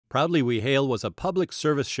Proudly We Hail was a public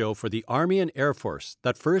service show for the Army and Air Force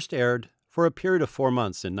that first aired for a period of 4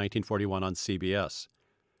 months in 1941 on CBS.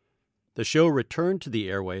 The show returned to the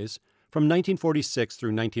airways from 1946 through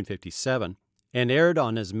 1957 and aired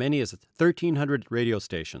on as many as 1,300 radio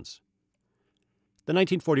stations. The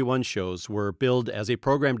 1941 shows were billed as a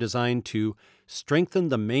program designed to strengthen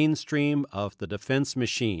the mainstream of the defense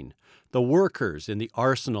machine, the workers in the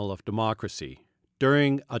arsenal of democracy,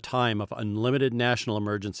 during a time of unlimited national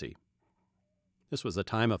emergency. This was a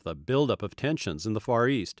time of the buildup of tensions in the Far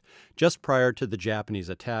East, just prior to the Japanese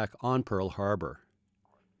attack on Pearl Harbor.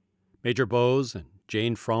 Major Bose and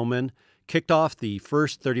Jane Froman kicked off the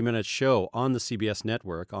first 30-minute show on the CBS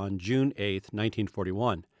network on June 8,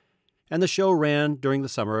 1941, and the show ran during the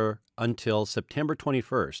summer until September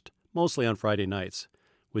 21st, mostly on Friday nights,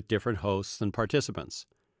 with different hosts and participants.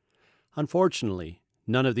 Unfortunately,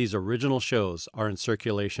 none of these original shows are in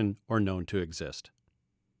circulation or known to exist.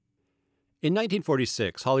 In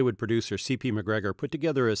 1946, Hollywood producer C.P. McGregor put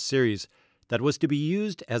together a series that was to be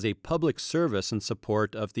used as a public service in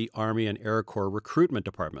support of the Army and Air Corps recruitment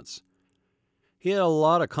departments. He had a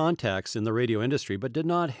lot of contacts in the radio industry but did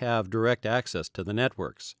not have direct access to the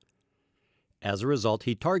networks. As a result,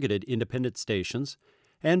 he targeted independent stations,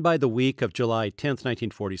 and by the week of July 10,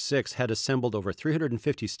 1946, had assembled over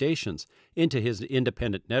 350 stations into his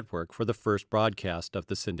independent network for the first broadcast of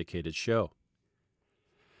the syndicated show.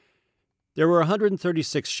 There were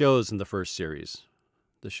 136 shows in the first series.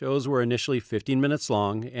 The shows were initially 15 minutes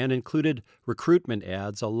long and included recruitment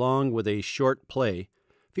ads along with a short play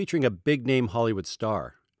featuring a big-name Hollywood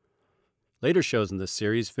star. Later shows in this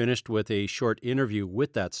series finished with a short interview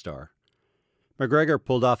with that star. McGregor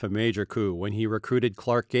pulled off a major coup when he recruited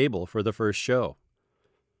Clark Gable for the first show.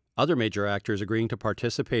 Other major actors agreeing to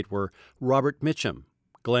participate were Robert Mitchum,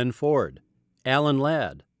 Glenn Ford, Alan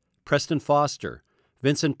Ladd, Preston Foster,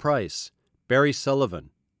 Vincent Price, Barry Sullivan,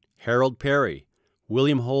 Harold Perry,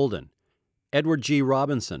 William Holden, Edward G.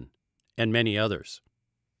 Robinson, and many others.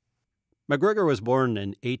 McGregor was born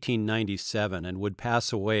in 1897 and would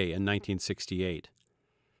pass away in 1968.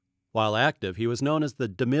 While active, he was known as the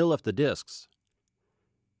DeMille of the Discs.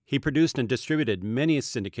 He produced and distributed many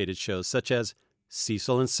syndicated shows such as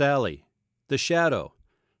Cecil and Sally, The Shadow,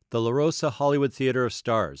 The La Rosa Hollywood Theater of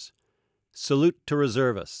Stars, Salute to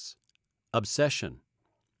Reservists, Obsession,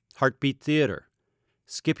 Heartbeat Theater,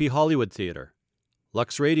 Skippy Hollywood Theater,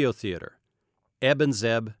 Lux Radio Theater, Ebb and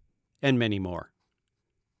Zeb, and many more.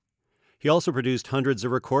 He also produced hundreds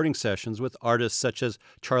of recording sessions with artists such as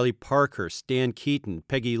Charlie Parker, Stan Keaton,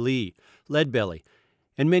 Peggy Lee, Leadbelly,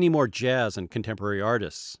 and many more jazz and contemporary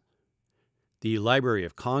artists. The Library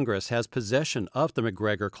of Congress has possession of the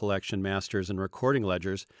McGregor collection masters and recording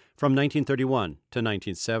ledgers from 1931 to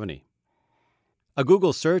 1970. A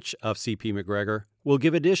Google search of C.P. McGregor will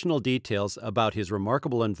give additional details about his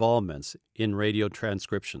remarkable involvements in radio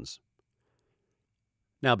transcriptions.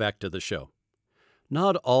 Now back to the show.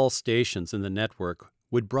 Not all stations in the network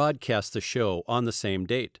would broadcast the show on the same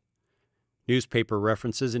date. Newspaper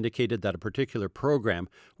references indicated that a particular program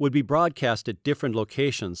would be broadcast at different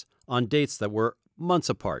locations on dates that were months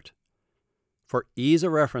apart. For ease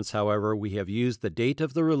of reference, however, we have used the date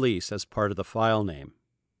of the release as part of the file name.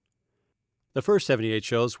 The first 78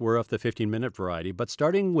 shows were of the 15-minute variety, but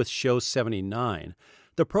starting with show 79,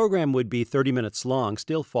 the program would be 30 minutes long,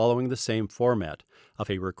 still following the same format of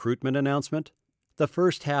a recruitment announcement, the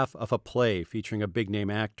first half of a play featuring a big-name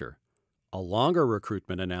actor, a longer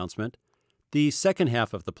recruitment announcement, the second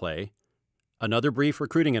half of the play, another brief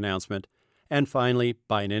recruiting announcement, and finally,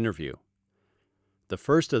 by an interview. The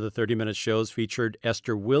first of the 30-minute shows featured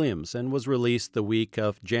Esther Williams and was released the week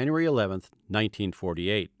of January 11,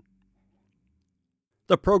 1948.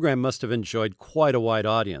 The program must have enjoyed quite a wide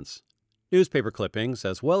audience. Newspaper clippings,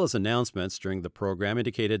 as well as announcements during the program,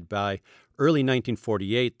 indicated by early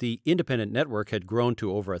 1948 the independent network had grown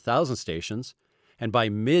to over 1,000 stations, and by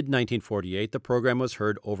mid-1948 the program was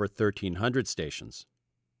heard over 1,300 stations.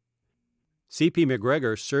 C.P.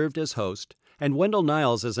 McGregor served as host, and Wendell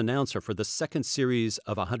Niles as announcer for the second series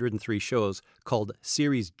of 103 shows called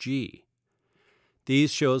Series G.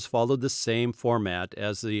 These shows followed the same format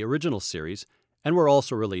as the original series and were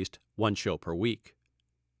also released one show per week.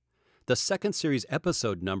 The second series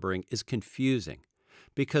episode numbering is confusing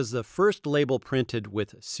because the first label printed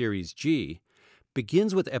with Series G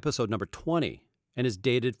begins with episode number 20 and is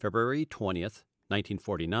dated February 20th,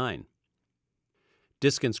 1949.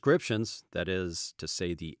 Disc inscriptions, that is to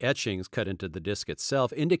say the etchings cut into the disc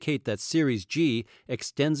itself, indicate that Series G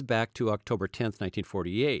extends back to October 10th,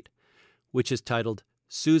 1948, which is titled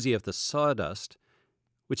Susie of the Sawdust,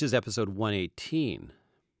 which is episode 118.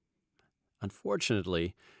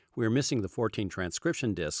 Unfortunately, we're missing the 14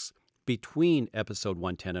 transcription discs between episode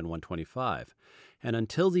 110 and 125. And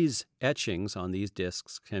until these etchings on these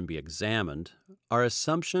discs can be examined, our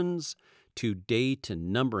assumptions to date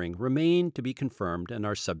and numbering remain to be confirmed and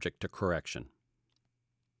are subject to correction.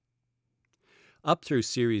 Up through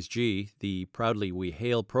Series G, the Proudly We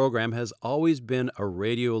Hail program has always been a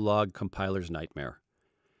radio log compiler's nightmare.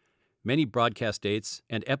 Many broadcast dates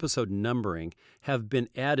and episode numbering have been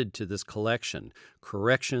added to this collection.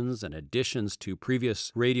 Corrections and additions to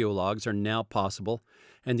previous radio logs are now possible,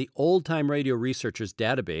 and the Old-Time Radio Researchers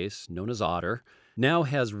database, known as OTRR, now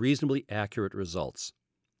has reasonably accurate results.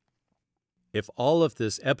 If all of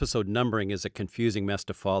this episode numbering is a confusing mess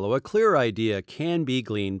to follow, a clear idea can be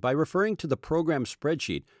gleaned by referring to the program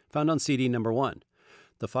spreadsheet found on CD number 1.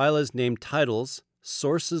 The file is named Titles,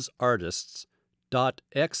 Sources, Artists,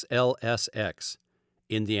 .xlsx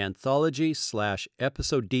in the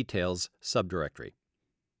Anthology/Episode Details subdirectory.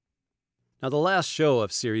 Now, the last show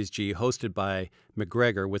of Series G, hosted by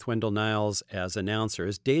McGregor with Wendell Niles as announcer,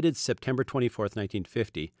 is dated September 24,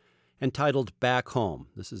 1950, entitled Back Home.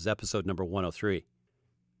 This is episode number 103.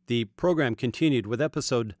 The program continued with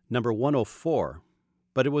episode number 104,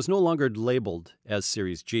 but it was no longer labeled as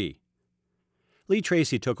Series G. Lee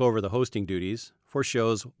Tracy took over the hosting duties for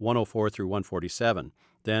shows 104 through 147.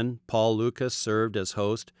 Then Paul Lucas served as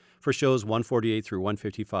host for shows 148 through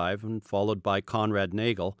 155, and followed by Conrad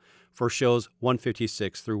Nagel for shows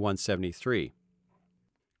 156 through 173.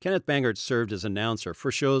 Kenneth Bangert served as announcer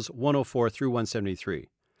for shows 104 through 173.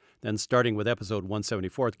 Then, starting with episode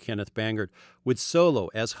 174, Kenneth Bangert would solo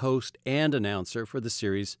as host and announcer for the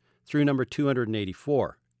series through number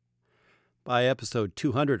 284. By episode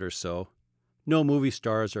 200 or so, no movie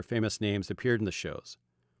stars or famous names appeared in the shows.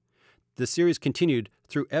 The series continued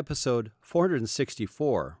through episode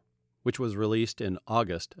 464, which was released in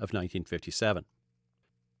August of 1957.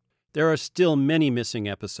 There are still many missing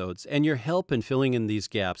episodes, and your help in filling in these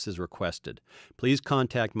gaps is requested. Please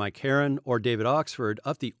contact Mike Herron or David Oxford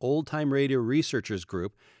of the Old Time Radio Researchers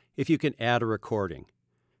Group if you can add a recording.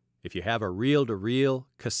 If you have a reel-to-reel,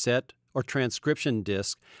 cassette, or transcription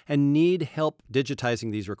disc and need help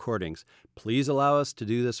digitizing these recordings, please allow us to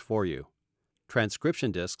do this for you.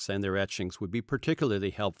 Transcription discs and their etchings would be particularly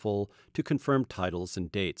helpful to confirm titles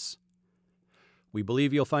and dates. We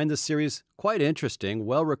believe you'll find this series quite interesting,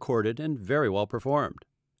 well recorded, and very well performed.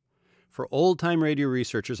 For Old Time Radio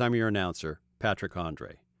Researchers, I'm your announcer, Patrick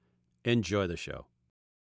Andre. Enjoy the show.